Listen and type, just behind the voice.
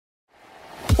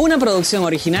una producción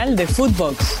original de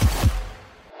Footbox.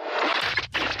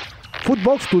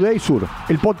 Footbox Today Sur,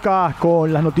 el podcast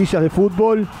con las noticias de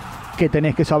fútbol que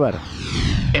tenés que saber.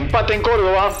 Empate en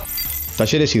Córdoba.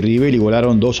 Talleres y River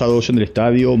igualaron 2-2 en el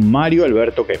estadio Mario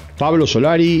Alberto Kempes. Pablo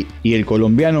Solari y el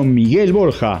colombiano Miguel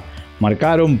Borja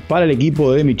marcaron para el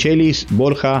equipo de Michelis.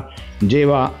 Borja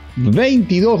lleva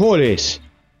 22 goles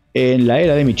en la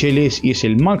era de Michelis y es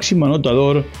el máximo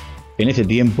anotador en este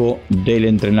tiempo del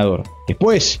entrenador.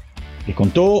 Después les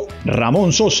contó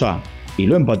Ramón Sosa y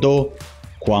lo empató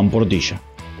Juan Portilla.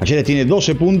 Talleres tiene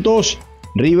 12 puntos,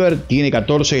 River tiene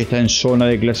 14 y está en zona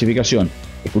de clasificación.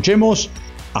 Escuchemos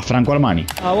a Franco Armani.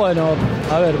 Bueno,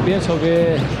 a ver, pienso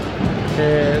que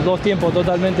dos tiempos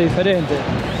totalmente diferentes.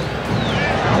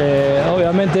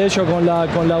 Obviamente ellos con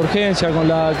la urgencia, con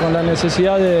la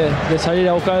necesidad de salir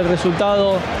a buscar el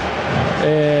resultado.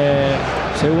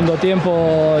 Segundo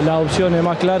tiempo las opciones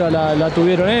más claras la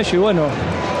tuvieron ellos y bueno,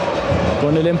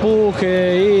 con el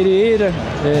empuje, ir,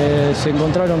 se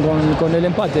encontraron con el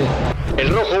empate. El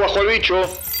Rojo bajó al Bicho.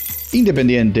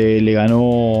 Independiente le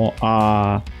ganó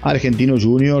a Argentinos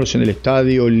Juniors en el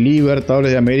estadio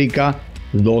Libertadores de América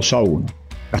 2-1.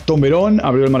 Gastón Verón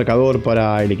abrió el marcador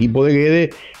para el equipo de Guede,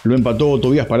 lo empató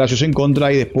Tobías Palacios en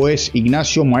contra y después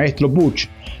Ignacio Maestro Puch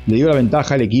le dio la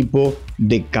ventaja al equipo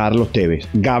de Carlos Tevez.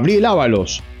 Gabriel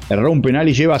Ábalos erró un penal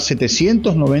y lleva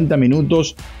 790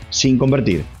 minutos sin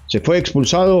convertir. Se fue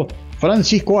expulsado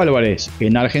Francisco Álvarez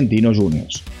en Argentinos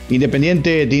Juniors.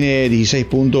 Independiente tiene 16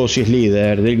 puntos y es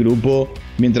líder del grupo,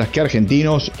 mientras que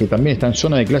Argentinos, que también está en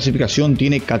zona de clasificación,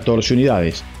 tiene 14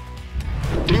 unidades.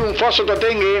 Triunfazo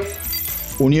Tatengue.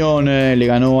 Unión le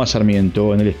ganó a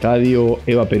Sarmiento en el estadio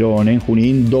Eva Perón en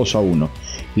Junín 2-1.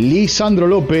 Lisandro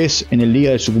López, en el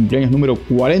día de su cumpleaños número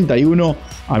 41,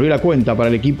 abrió la cuenta para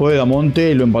el equipo de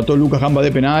Damonte, lo empató Lucas Gamba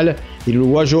de penal y el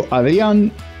uruguayo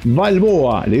Adrián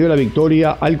Balboa le dio la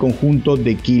victoria al conjunto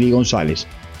de Kili González.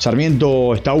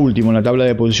 Sarmiento está último en la tabla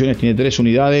de posiciones, tiene 3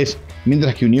 unidades,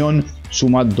 mientras que Unión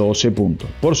suma 12 puntos.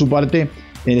 Por su parte,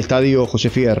 en el estadio José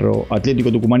Fierro,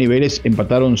 Atlético Tucumán y Vélez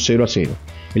empataron 0-0.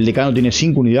 El Decano tiene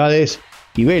 5 unidades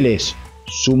y Vélez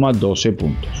suma 12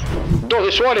 puntos. 2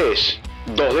 de Suárez,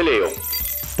 2 de Leo.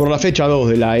 Por la fecha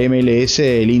 2 de la MLS,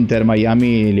 el Inter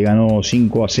Miami le ganó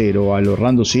 5-0 al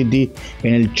Orlando City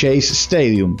en el Chase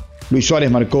Stadium. Luis Suárez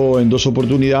marcó en 2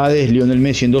 oportunidades, Lionel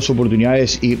Messi en 2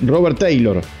 oportunidades y Robert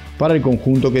Taylor para el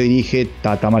conjunto que dirige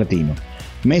Tata Martino.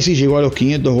 Messi llegó a los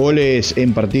 500 goles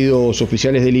en partidos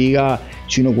oficiales de liga,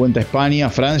 si uno cuenta España,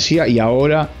 Francia y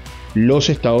ahora los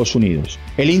Estados Unidos.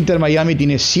 El Inter Miami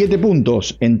tiene 7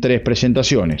 puntos en 3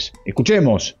 presentaciones.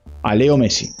 Escuchemos a Leo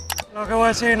Messi. Lo que voy a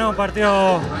decir, un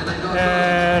partido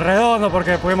redondo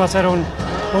porque pudimos hacer un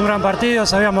gran partido.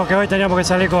 Sabíamos que hoy teníamos que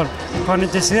salir con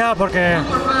intensidad porque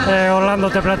Orlando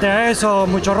te plantea eso,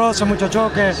 mucho roce, mucho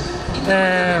choque.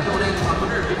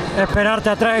 Esperarte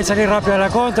atrás y salir rápido a la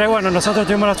contra y bueno, nosotros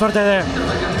tuvimos la suerte de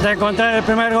encontrar el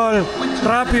primer gol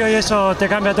rápido y eso te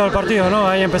cambia todo el partido, ¿no?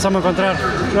 Ahí empezamos a encontrar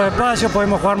los espacios,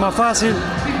 pudimos jugar más fácil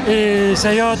y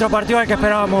se dio otro partido al que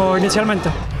esperábamos inicialmente.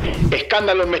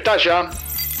 Escándalo en Mestalla.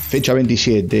 Fecha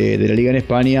 27 de la Liga en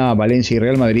España, Valencia y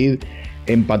Real Madrid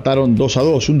empataron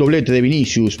 2-2, un doblete de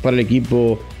Vinicius para el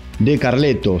equipo de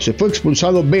Carleto. Se fue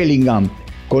expulsado Bellingham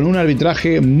con un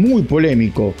arbitraje muy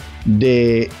polémico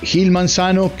de Gil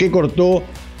Manzano que cortó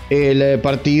el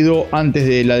partido antes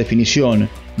de la definición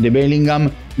de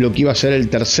Bellingham, lo que iba a ser el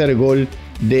tercer gol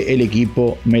del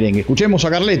equipo merengue. Escuchemos a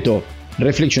Carleto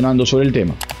reflexionando sobre el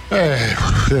tema.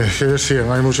 ¿Qué decir?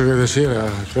 No hay mucho que decir.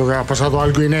 Creo que ha pasado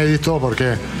algo inédito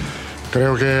porque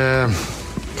creo que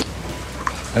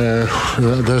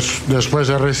después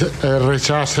del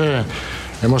rechace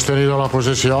hemos tenido la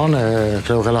posesión.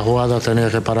 Creo que la jugada tenía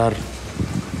que parar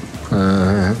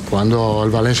cuando el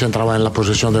Valencia entraba en la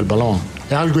posesión del balón.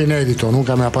 Es algo inédito,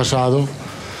 nunca me ha pasado,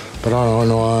 pero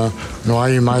no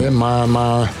hay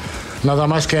nada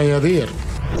más que añadir.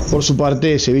 Por su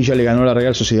parte, Sevilla le ganó a la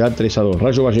Real Sociedad 3-2.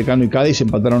 Rayo Vallecano y Cádiz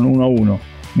empataron 1-1,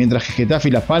 mientras que Getafe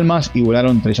y Las Palmas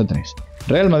igualaron 3-3.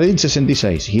 Real Madrid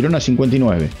 66, Girona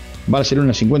 59,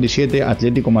 Barcelona 57,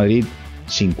 Atlético Madrid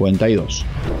 52.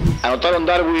 Anotaron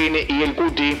Darwin y el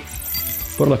Cuti.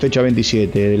 Por la fecha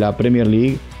 27 de la Premier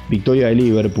League, victoria de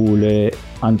Liverpool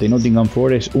ante Nottingham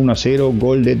Forest 1-0,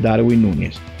 gol de Darwin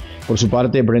Núñez. Por su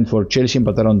parte, Brentford-Chelsea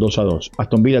empataron 2-2.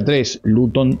 Aston Villa 3,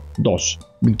 Luton 2.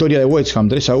 Victoria de West Ham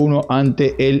 3-1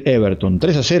 ante el Everton.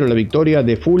 3-0 la victoria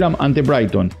de Fulham ante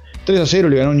Brighton. 3-0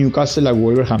 le ganó Newcastle a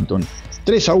Wolverhampton.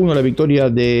 3-1 la victoria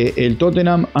del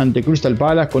Tottenham ante Crystal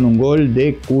Palace con un gol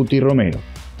de Cuti Romero.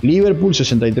 Liverpool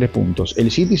 63 puntos, el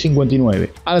City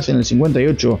 59, Arsenal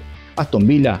 58, Aston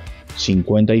Villa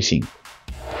 55.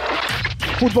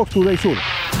 Footbox Today Sur.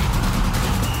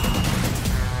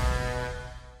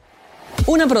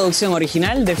 Una producción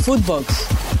original de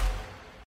Footbox.